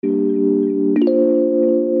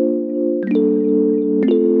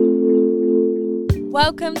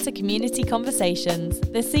Welcome to Community Conversations,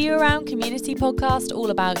 the See You Around community podcast all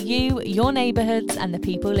about you, your neighbourhoods and the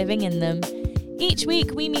people living in them. Each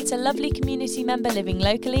week we meet a lovely community member living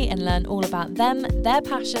locally and learn all about them, their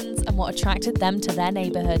passions and what attracted them to their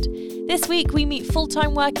neighbourhood. This week we meet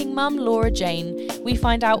full-time working mum Lora Jayne. We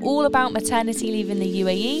find out all about maternity leave in the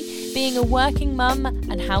UAE, being a working mum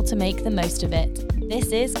and how to make the most of it.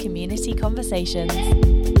 This is Community Conversations.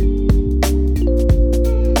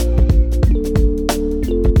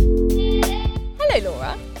 Hello,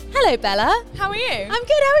 Lora. Hello, Bella. How are you? I'm good.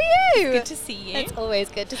 How are you? Good to see you. It's always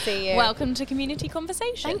good to see you. Welcome to Community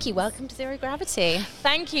Conversations. Thank you. Welcome to Zero Gravity.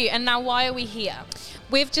 Thank you. And now, why are we here?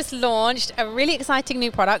 We've just launched a really exciting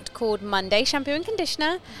new product called Monday Shampoo and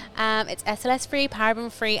Conditioner. It's SLS-free,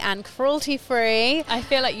 paraben-free and cruelty-free. I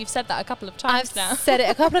feel like you've said that a couple of times now. I've said it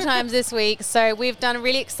a couple of times this week. So we've done a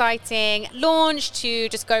really exciting launch to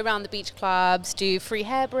just go around the beach clubs, do free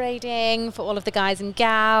hair braiding for all of the guys and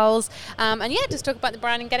gals. And yeah, just talk about the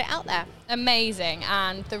brand and get it out there. Amazing.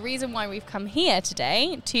 And the reason why we've come here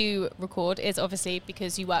today to record is obviously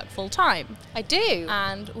because you work full-time. I do.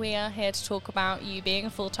 And we are here to talk about you being a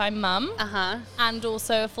full-time mum and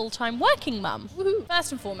also a full-time working mum. Woohoo.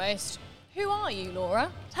 First and foremost, who are you,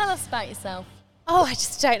 Lora? Tell us about yourself. Oh, I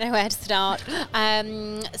just don't know where to start.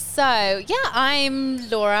 I'm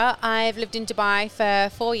Lora. I've lived in Dubai for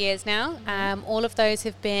 4 years now. All of those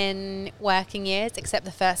have been working years, except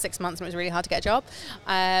the first 6 months when it was really hard to get a job.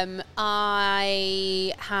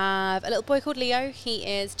 I have a little boy called Leo. He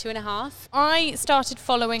is 2.5. I started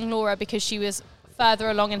following Lora because she was further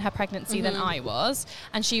along in her pregnancy than I was,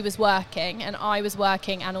 and she was working and I was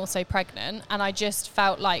working and also pregnant, and I just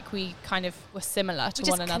felt like we kind of were similar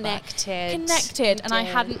to one another. Connected, and I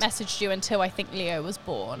hadn't messaged you until I think Leo was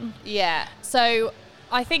born. Yeah. So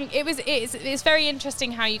I think it's very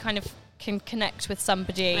interesting how you kind of can connect with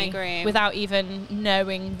somebody without even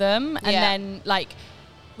knowing them, and then like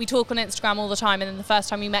we talk on Instagram all the time, and then the first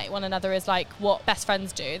time we met one another is like what best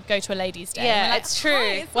friends do, go to a ladies' day. Yeah, like, it's true.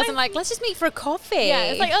 It wasn't like, let's just meet for a coffee. Yeah,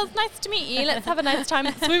 it's like, oh, it's nice to meet you. Let's have a nice time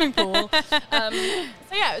at the swimming pool. So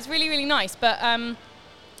yeah, it was really, really nice. But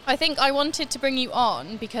I think I wanted to bring you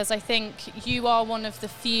on because I think you are one of the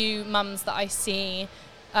few mums that I see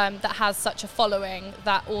that has such a following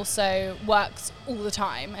that also works all the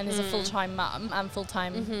time and is a full-time mum and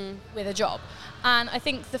full-time with a job. And I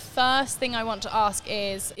think the first thing I want to ask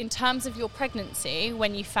is, in terms of your pregnancy,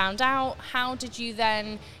 when you found out, how did you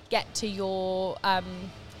then get to your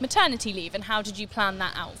maternity leave, and how did you plan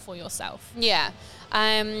that out for yourself? Yeah.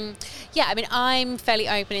 I mean, I'm fairly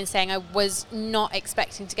open in saying I was not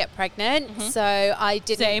expecting to get pregnant, so I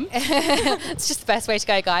didn't. Same. It's just the best way to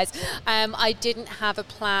go, guys. I didn't have a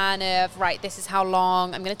plan of, right, this is how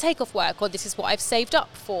long I'm going to take off work, or this is what I've saved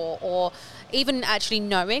up for, or even actually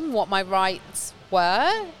knowing what my rights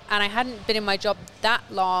were. And I hadn't been in my job that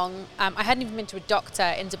long. I hadn't even been to a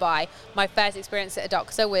doctor in Dubai. My first experience at a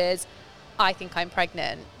doctor was, I think I'm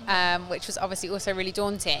pregnant, which was obviously also really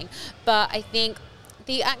daunting. But I think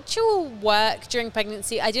the actual work during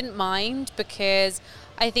pregnancy, I didn't mind, because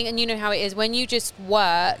I think, and you know how it is, when you just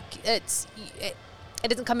work, it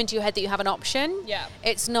doesn't come into your head that you have an option. Yeah.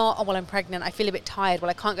 It's not, oh, well, I'm pregnant, I feel a bit tired, well,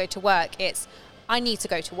 I can't go to work. It's, I need to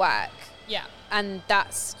go to work. Yeah. And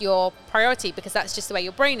that's your priority, because that's just the way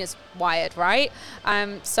your brain is wired, right?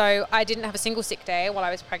 So I didn't have a single sick day while I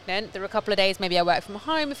was pregnant. There were a couple of days maybe I worked from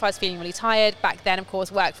home if I was feeling really tired. Back then, of course,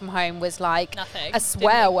 work from home was like nothing. A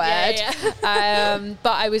swear word. Yeah.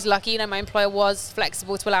 But I was lucky, my employer was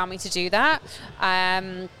flexible to allow me to do that.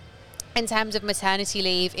 In terms of maternity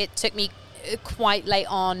leave, it took me quite late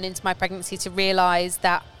on into my pregnancy to realise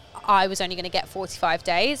that I was only going to get 45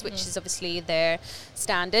 days, which is obviously their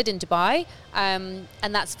standard in Dubai. And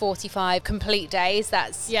that's 45 complete days.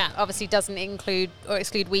 That's obviously doesn't include or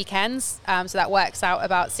exclude weekends. So that works out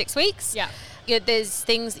about 6 weeks. Yeah. There's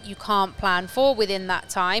things that you can't plan for within that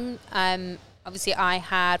time. Obviously, I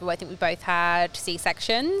think we both had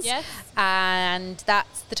C-sections. Yes. And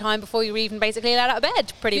that's the time before you're even basically allowed out of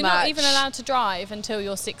bed, much. You're not even allowed to drive until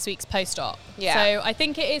you're 6 weeks post-op. Yeah. So I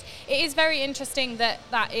think it is very interesting that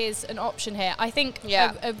is an option here. I think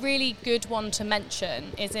a really good one to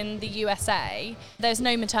mention is in the USA, there's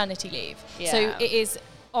no maternity leave. Yeah. So it is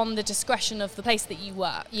on the discretion of the place that you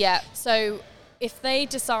work. Yeah. So if they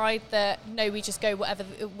decide that, no, we just go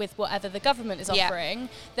with whatever the government is offering,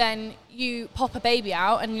 then you pop a baby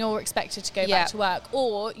out and you're expected to go back to work,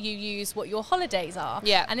 or you use what your holidays are.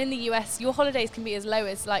 Yeah. And in the US, your holidays can be as low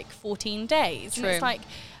as like 14 days. True. And it's like,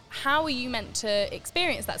 how are you meant to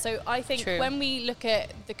experience that? So I think when we look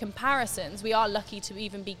at the comparisons, we are lucky to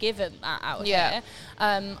even be given that out here.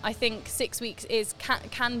 I think 6 weeks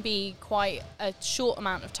can be quite a short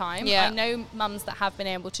amount of time. I know mums that have been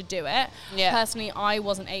able to do it. Personally, I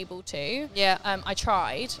wasn't able to. I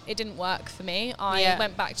tried. It didn't work for me. I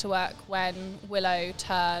went back to work when Willow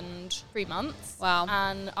turned 3 months. Wow.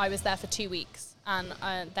 And I was there for 2 weeks. And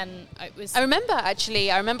then it was... I remember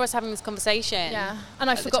us having this conversation. Yeah. And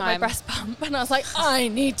I forgot my breast pump. And I was like, I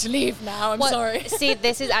need to leave now. I'm sorry. See,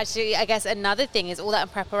 this is actually, I guess, another thing is all that in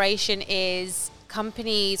preparation is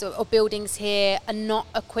companies or buildings here are not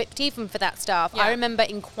equipped even for that stuff. I remember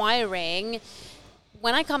inquiring...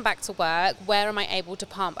 When I come back to work, where am I able to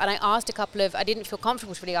pump? And I asked I didn't feel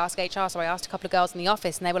comfortable to really ask HR, so I asked a couple of girls in the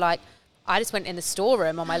office, and they were like, I just went in the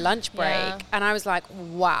storeroom on my lunch break. And I was like,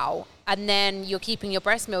 wow. And then you're keeping your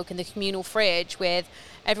breast milk in the communal fridge with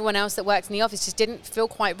everyone else that works in the office. Just didn't feel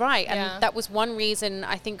quite right. And that was one reason,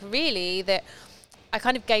 I think, really, that I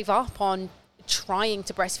kind of gave up on trying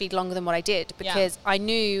to breastfeed longer than what I did, because I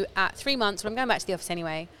knew at 3 months, well, I'm going back to the office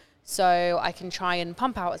anyway, so I can try and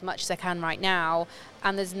pump out as much as I can right now,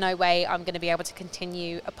 and there's no way I'm going to be able to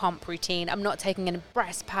continue a pump routine. I'm not taking in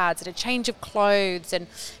breast pads and a change of clothes and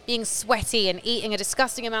being sweaty and eating a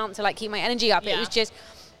disgusting amount to like keep my energy up. It was just,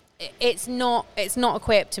 it's not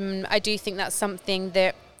equipped, and I do think that's something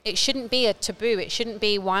that it shouldn't be a taboo. It shouldn't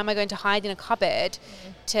be, why am I going to hide in a cupboard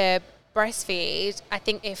to breastfeed? I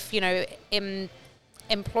think if,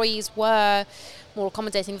 employees were more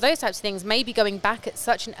accommodating of those types of things, maybe going back at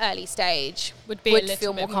such an early stage would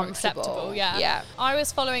feel more comfortable. I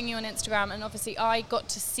was following you on Instagram, and obviously I got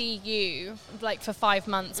to see you like for 5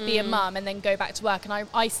 months be a mum and then go back to work, and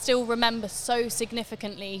I still remember so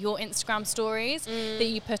significantly your Instagram stories that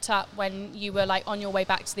you put up when you were like on your way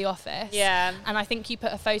back to the office. And I think you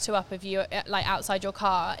put a photo up of you like outside your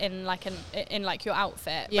car in like your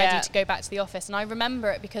outfit ready to go back to the office, and I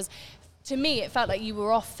remember it because to me, it felt like you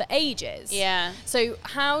were off for ages. So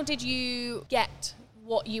how did you get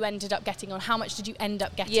what you ended up getting on? How much did you end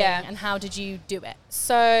up getting and how did you do it?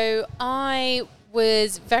 So I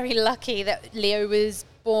was very lucky that Leo was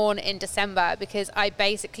born in December, because I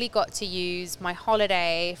basically got to use my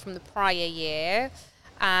holiday from the prior year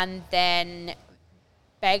and then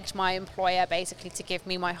begged my employer basically to give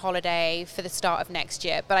me my holiday for the start of next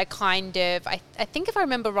year. But I think if I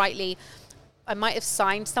remember rightly, I might have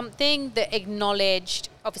signed something that acknowledged,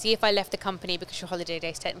 obviously, if I left the company because your holiday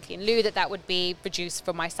day is technically in lieu, that would be reduced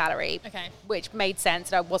from my salary, which made sense,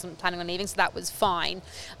 and I wasn't planning on leaving, so that was fine.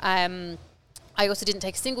 I also didn't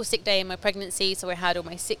take a single sick day in my pregnancy, so I had all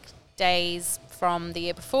my sick days from the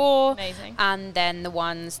year before. Amazing. And then the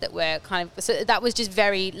ones that were so that was just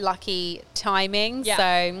very lucky timing.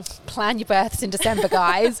 So plan your births in December,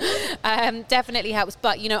 guys. Definitely helps.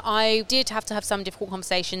 But, I did have to have some difficult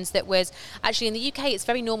conversations that was, actually in the UK, it's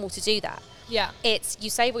very normal to do that. It's, you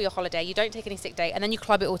save all your holiday, you don't take any sick day, and then you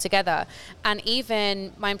club it all together. And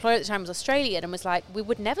even my employer at the time was Australian and was like, we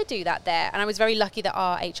would never do that there. And I was very lucky that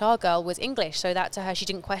our HR girl was English, so that to her, she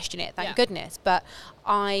didn't question it, thank goodness. But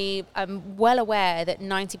I am well aware that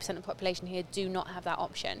 90% of the population here do not have that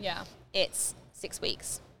option. It's 6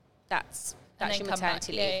 weeks. That's your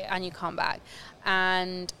maternity leave, and you come back.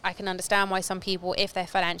 And I can understand why some people, if they're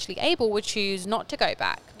financially able, would choose not to go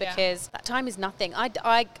back, because that time is nothing.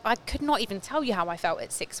 I could not even tell you how I felt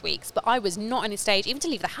at 6 weeks, but I was not in a stage even to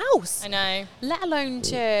leave the house. I know. Let alone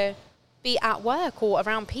to be at work or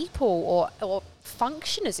around people or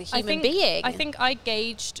function as a human being. I think I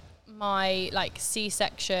gauged my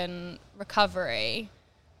C-section recovery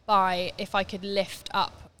by if I could lift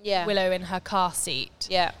up Willow in her car seat.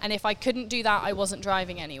 And if I couldn't do that, I wasn't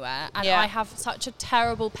driving anywhere. And I have such a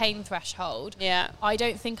terrible pain threshold. I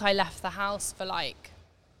don't think I left the house for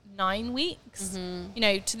 9 weeks.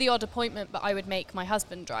 To the odd appointment, but I would make my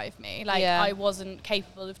husband drive me. I wasn't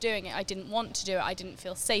capable of doing it. I didn't want to do it. I didn't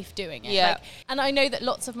feel safe doing it. And I know that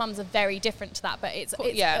lots of mums are very different to that, but it's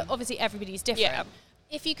obviously everybody's different.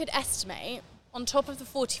 If you could estimate, on top of the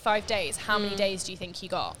 45 days, how many days do you think you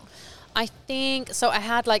got? I think, so I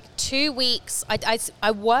had 2 weeks.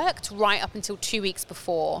 I worked right up until 2 weeks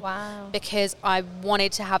before. Wow. Because I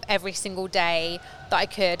wanted to have every single day that I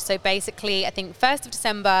could. So basically, I think 1st of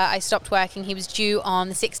December, I stopped working. He was due on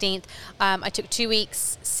the 16th. I took 2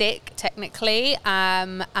 weeks sick, technically.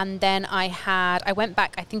 And then I went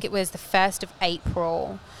back, I think it was the 1st of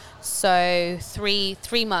April. So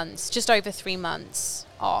three months, just over 3 months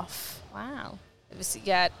off. Wow. It was,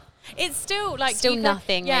 It's still like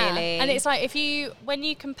nothing really. And it's like when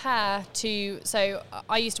you compare to, so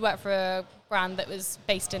I used to work for a brand that was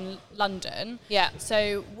based in London. Yeah.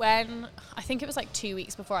 So when, I think it was like 2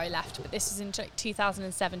 weeks before I left, but this is in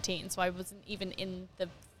 2017, so I wasn't even in the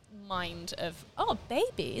mind of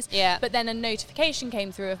babies. Yeah. But then a notification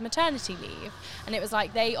came through of maternity leave, and it was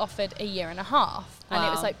like they offered a year and a half. Wow. And it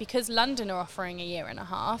was like, because London are offering a year and a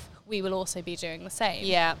half, we will also be doing the same.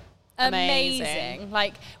 Yeah. Amazing.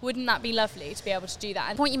 Like, wouldn't that be lovely to be able to do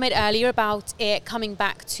that? The point you made earlier about it coming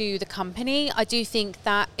back to the company, I do think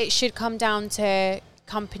that it should come down to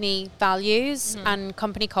company values and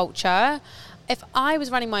company culture. If I was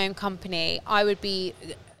running my own company, I would be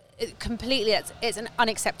completely, it's an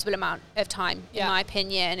unacceptable amount of time, in my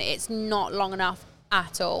opinion. It's not long enough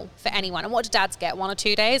at all for anyone. And what do dads get? 1 or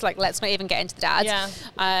 2 days? Like, let's not even get into the dads.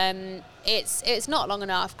 Yeah. It's not long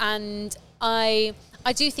enough. And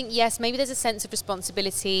I do think, yes, maybe there's a sense of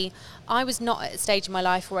responsibility. I was not at a stage in my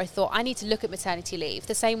life where I thought I need to look at maternity leave.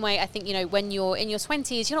 The same way, I think, you know, when you're in your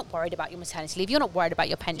 20s, you're not worried about your maternity leave. You're not worried about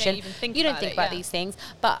your pension. You don't think about these things.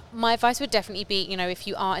 But my advice would definitely be, you know, if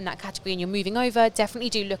you are in that category and you're moving over, definitely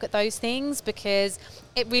do look at those things, because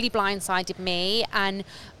it really blindsided me. And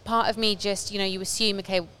part of me just, you know, you assume,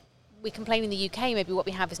 okay, we complain in the UK, maybe what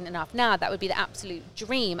we have isn't enough. Now that would be the absolute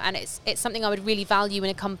dream, and it's something I would really value in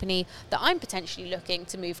a company that I'm potentially looking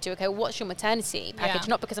to move to. Okay, well, what's your maternity package?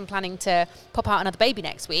 Not because I'm planning to pop out another baby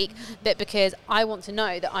next week, but because I want to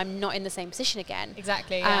know that I'm not in the same position again.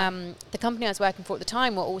 Exactly. Yeah. The company I was working for at the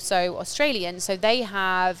time were also Australian, so they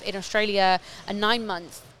have in Australia a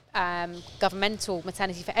 9-month governmental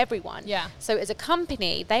maternity for everyone. Yeah. So as a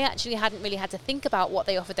company, they actually hadn't really had to think about what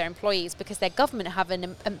they offered their employees, because their government have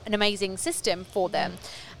an amazing system for them,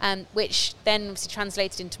 which then obviously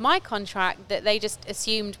translated into my contract, that they just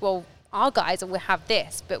assumed, well, our guys will have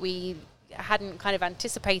this, but we hadn't kind of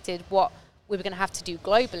anticipated what we were going to have to do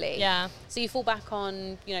globally. Yeah. So you fall back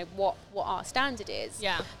on, you know, what our standard is.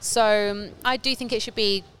 Yeah. So I do think it should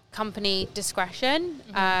be company discretion.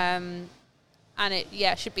 And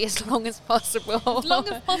it should be as long as possible. As long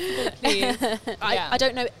as possible, please. I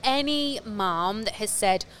don't know any mum that has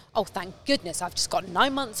said, oh, thank goodness, I've just got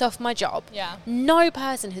 9 months off my job. Yeah. No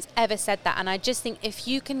person has ever said that. And I just think if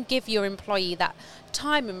you can give your employee that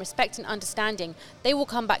time and respect and understanding, they will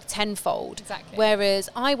come back tenfold. Exactly. Whereas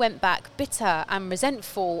I went back bitter and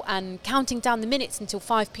resentful and counting down the minutes until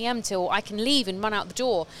 5 p.m. till I can leave and run out the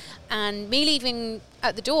door. And me leaving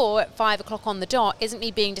at the door at 5 o'clock on the dot isn't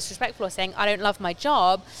me being disrespectful or saying I don't love my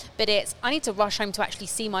job, but it's I need to rush home to actually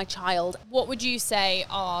see my child. What would you say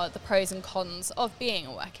are the pros and cons of being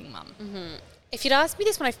a working mum? If you'd asked me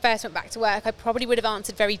this when I first went back to work, I probably would have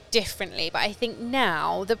answered very differently. But I think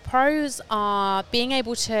now the pros are being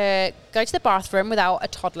able to go to the bathroom without a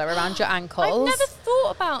toddler around your ankles. I've never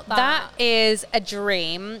thought about that. That is a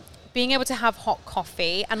dream. Being able to have hot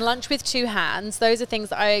coffee and lunch with 2 hands, those are things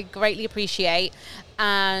that I greatly appreciate.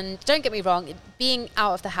 And don't get me wrong, being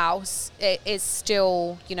out of the house, it is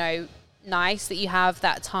still, you know, nice that you have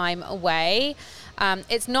that time away.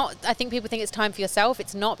 It's not, I think people think it's time for yourself.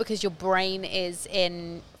 It's not, because your brain is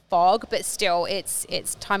in fog, but still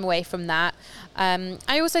it's time away from that.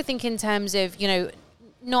 I also think in terms of, you know,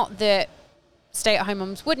 not that stay-at-home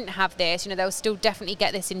mums wouldn't have this, you know, they'll still definitely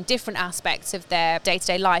get this in different aspects of their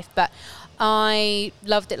day-to-day life, but I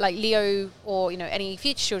loved it. Like Leo, or, you know, any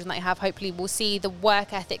future children that I have, hopefully will see the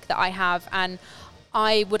work ethic that I have, and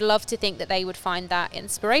I would love to think that they would find that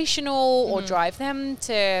inspirational or drive them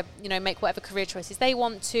to, you know, make whatever career choices they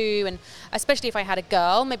want to. And especially if I had a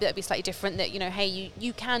girl, maybe that'd be slightly different, that, you know, hey,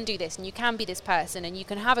 you can do this and you can be this person and you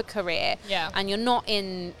can have a career, and you're not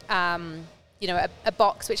in, you know, a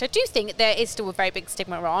box, which I do think there is still a very big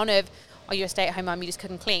stigma on of, oh, you're a stay-at-home mum, you just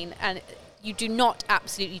cook and clean. And you do not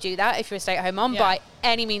absolutely do that if you're a stay-at-home mum by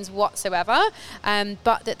any means whatsoever.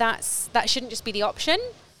 But that shouldn't just be the option.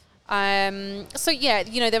 So yeah,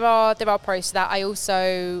 you know, there are pros to that.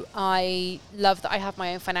 I love that I have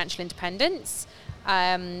my own financial independence.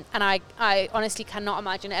 And I honestly cannot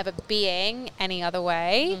imagine it ever being any other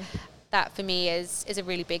way. That for me is a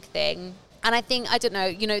really big thing. And I think, I don't know,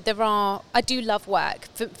 you know, I do love work.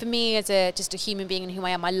 For me as just a human being and who I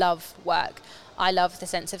am, I love work. I love the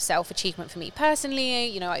sense of self-achievement for me personally.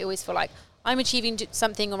 You know, I always feel like I'm achieving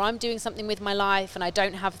something, or I'm doing something with my life, and I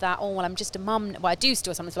don't have that, oh, well, I'm just a mum. Well, I do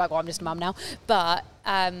still sometimes feel like, oh, I'm just a mum now. But,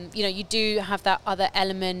 you know, you do have that other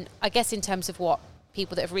element, I guess, in terms of what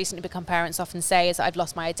people that have recently become parents often say is that I've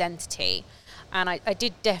lost my identity. And I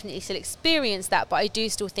did definitely still experience that, but I do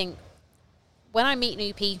still think when I meet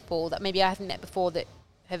new people that maybe I haven't met before that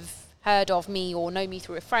have heard of me or know me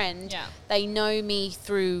through a friend. They know me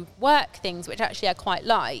through work things, which actually I quite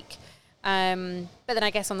like. But then I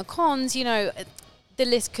guess on the cons, you know, the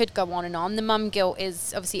list could go on and on. The mum guilt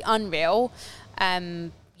is obviously unreal.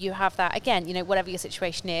 You have that, again, you know, whatever your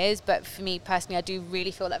situation is. But for me personally, I do really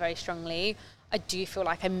feel that very strongly. I do feel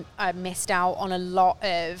like I missed out on a lot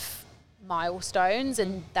of milestones,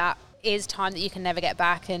 and that is time that you can never get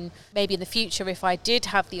back. And maybe in the future, if I did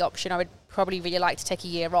have the option, I would probably really like to take a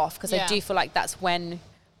year off, because I do feel like that's when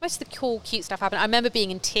most of the cool, cute stuff happened. I remember being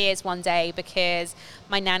in tears one day because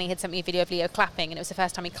my nanny had sent me a video of Leo clapping, and it was the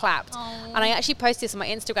first time he clapped. Aww. And I actually posted this on my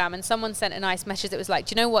Instagram, and someone sent a nice message that was like,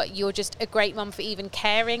 do you know what, you're just a great mum for even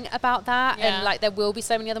caring about that. And like, there will be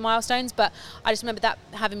so many other milestones, but I just remember that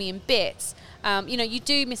having me in bits. You know, you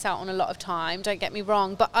do miss out on a lot of time, don't get me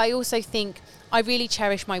wrong, but I also think I really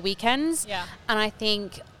cherish my weekends. And I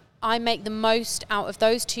think I make the most out of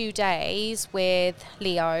those 2 days with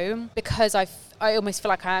Leo, because I almost feel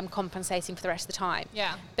like I am compensating for the rest of the time.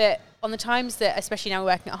 But on the times that, especially now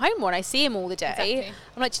we're working at home more and I see him all the day,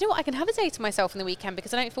 I'm like, do you know what, I can have a day to myself in the weekend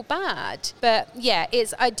because I don't feel bad. But yeah,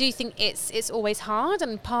 I do think it's always hard,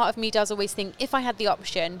 and part of me does always think, if I had the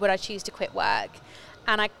option, would I choose to quit work?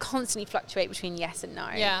 And I constantly fluctuate between yes and no.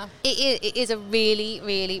 It is a really,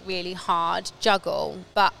 really, really hard juggle,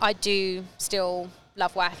 but I do still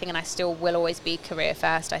love working, and I still will always be career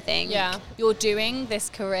first, I think. You're doing this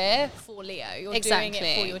career for Leo. You're doing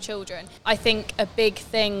it for your children. I think a big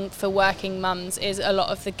thing for working mums is a lot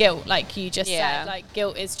of the guilt, like you just said. Like,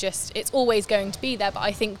 guilt is just, it's always going to be there. But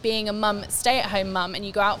I think being a mum, stay-at-home mum, and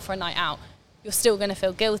you go out for a night out, you're still going to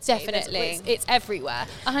feel guilty. Definitely. It's everywhere.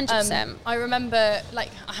 100%. I remember,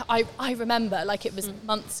 like, I remember, like, it was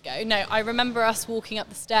months ago. No, I remember us walking up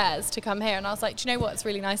the stairs to come here, and I was like, do you know what? It's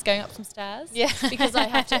really nice going up some stairs. Because I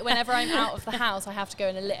have to, whenever I'm out of the house, I have to go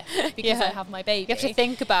in a lift because I have my baby. You have to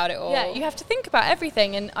think about it all. Yeah, you have to think about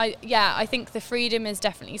everything. And I think the freedom is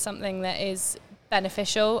definitely something that is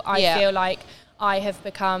beneficial. I feel like I have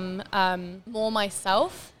become more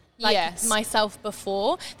myself. Myself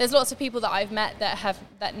before. There's lots of people that I've met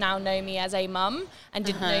that now know me as a mum and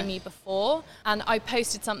didn't know me before. And I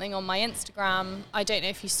posted something on my Instagram. I don't know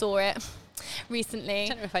if you saw it recently. I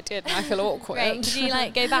don't know if I did. Now I feel awkward. Great. Could you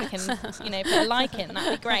like go back and put a like in?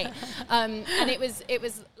 That'd be great. And it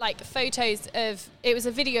was like photos of. It was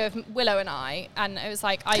a video of Willow and I, and it was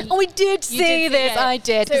like I did see this. I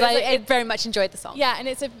did, because I very much enjoyed the song. Yeah, and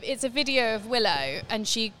it's a video of Willow, and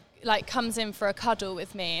she like comes in for a cuddle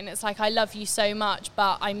with me, and it's like, I love you so much,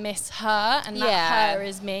 but I miss her, and that her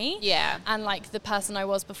is me, and like the person I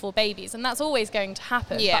was before babies, and that's always going to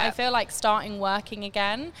happen. But I feel like starting working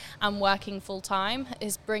again and working full time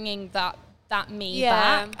is bringing that me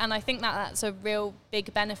back, and I think that's a real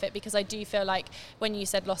big benefit, because I do feel like when you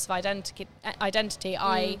said loss of identity,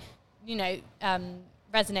 I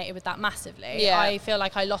resonated with that massively. I feel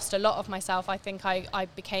like I lost a lot of myself. I think I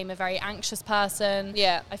became a very anxious person.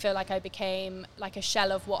 I feel like I became like a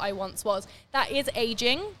shell of what I once was. That is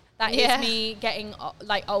aging. That is me getting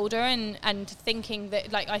like older and thinking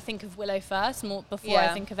that, like, I think of Willow first more before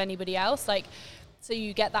I think of anybody else. Like, so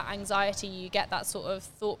you get that anxiety, you get that sort of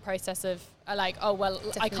thought process of like, oh, well,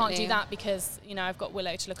 definitely. I can't do that because, I've got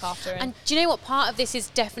Willow to look after. And do you know what, part of this is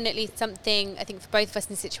definitely something, I think, for both of us in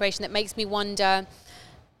this situation that makes me wonder,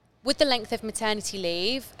 would the length of maternity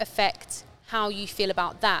leave affect how you feel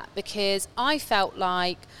about that? Because I felt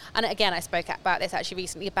like, and again, I spoke about this actually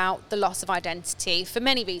recently, about the loss of identity for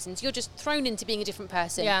many reasons. You're just thrown into being a different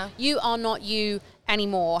person. You are not you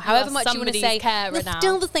anymore. However much you want to say, you're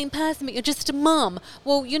still the same person, but you're just a mum.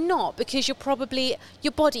 Well, you're not, because you're probably,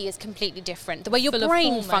 your body is completely different. The way your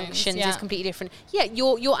brain functions is completely different.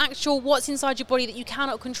 Your actual, what's inside your body that you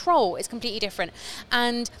cannot control is completely different.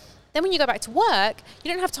 And then when you go back to work, you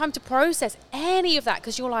don't have time to process any of that,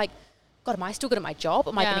 because you're like, God, am I still good at my job?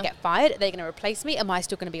 Am I going to get fired? Are they going to replace me? Am I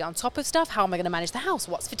still going to be on top of stuff? How am I going to manage the house?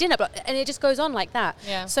 What's for dinner? And it just goes on like that.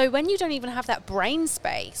 So when you don't even have that brain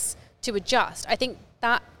space to adjust, I think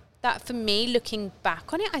that for me, looking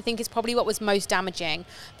back on it, I think is probably what was most damaging,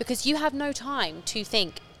 because you have no time to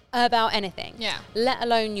think about anything, let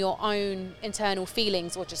alone your own internal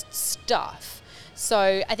feelings or just stuff.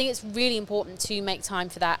 So I think it's really important to make time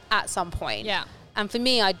for that at some point. And for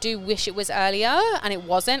me, I do wish it was earlier, and it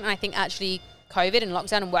wasn't. And I think actually COVID and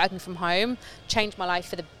lockdown and working from home changed my life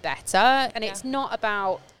for the better. And it's not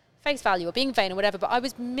about face value or being vain or whatever, but I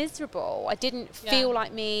was miserable. I didn't feel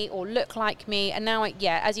like me or look like me. And now,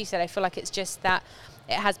 as you said, I feel like it's just that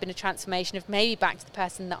it has been a transformation of maybe back to the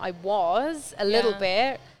person that I was a little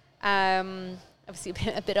bit. obviously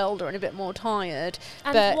a bit older and a bit more tired.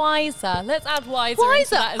 And but wiser. Let's add wiser into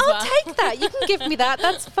that as well. I'll take that. You can give me that.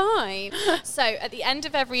 That's fine. So at the end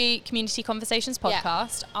of every Community Conversations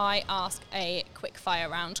podcast, I ask a quick fire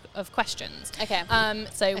round of questions. Okay.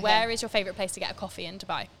 Where is your favourite place to get a coffee in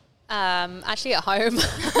Dubai? Actually at home.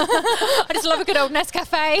 I just love a good old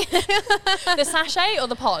Nescafe. The sachet or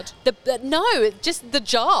the pod? No, just the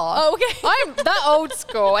jar. Oh, okay. I'm that old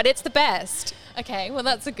school, and it's the best. Okay, well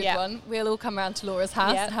that's a good one. We'll all come round to Laura's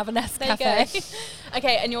house and have a Nescafe. There you go.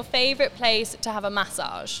 Okay, and your favourite place to have a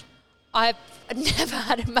massage? I've never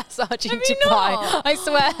had a massage in Have you Dubai. not? I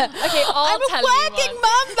swear. Okay, I'm a working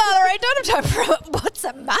mum, Bella. I don't have time for what's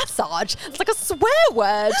a massage? It's like a swear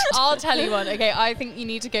word. I'll tell you one. Okay, I think you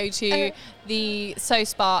need to go to the So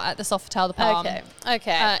Spa at the Sofitel the Palm.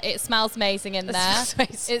 Okay. It smells amazing in there.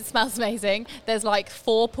 It smells amazing. There's like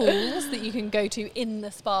 4 pools that you can go to in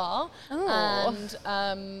the spa. Oh.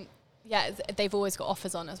 And they've always got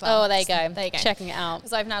offers on as well. Oh, there you go. There you go. Checking it out.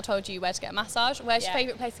 Because I've now told you where to get a massage. Where's your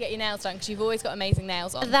favourite place to get your nails done? Because you've always got amazing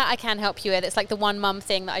nails on. That I can help you with. It's like the one mum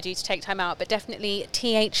thing that I do to take time out, but definitely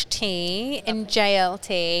THT in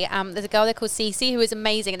JLT. There's a girl there called Cece who is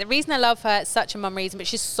amazing. And the reason I love her, it's such a mum reason, but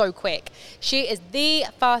she's so quick. She is the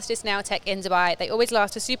fastest nail tech in Dubai. They always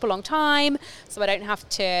last a super long time, so I don't have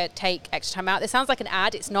to take extra time out. This sounds like an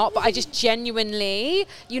ad. It's not, but I just genuinely,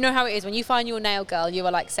 you know how it is. When you find your nail girl, you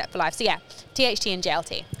are like set for life. So yeah, THT and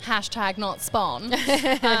JLT. Hashtag not spawn.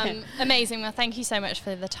 Amazing. Well, thank you so much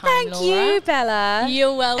for the time, Thank Laura. you, Bella.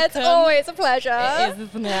 You're welcome. It's always a pleasure. It is,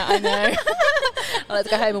 isn't it? I know. Well, let's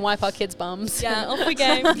go home and wipe our kids' bums. Yeah, off we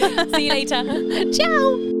go. See you later.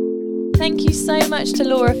 Ciao. Thank you so much to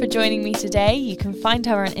Laura for joining me today. You can find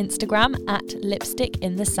her on Instagram at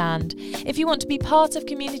lipstickinthesand. If you want to be part of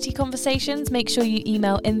Community Conversations, make sure you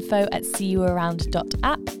email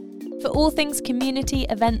info@seeyouaround.app. For all things community,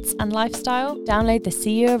 events and lifestyle, download the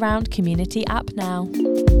See You Around community app now.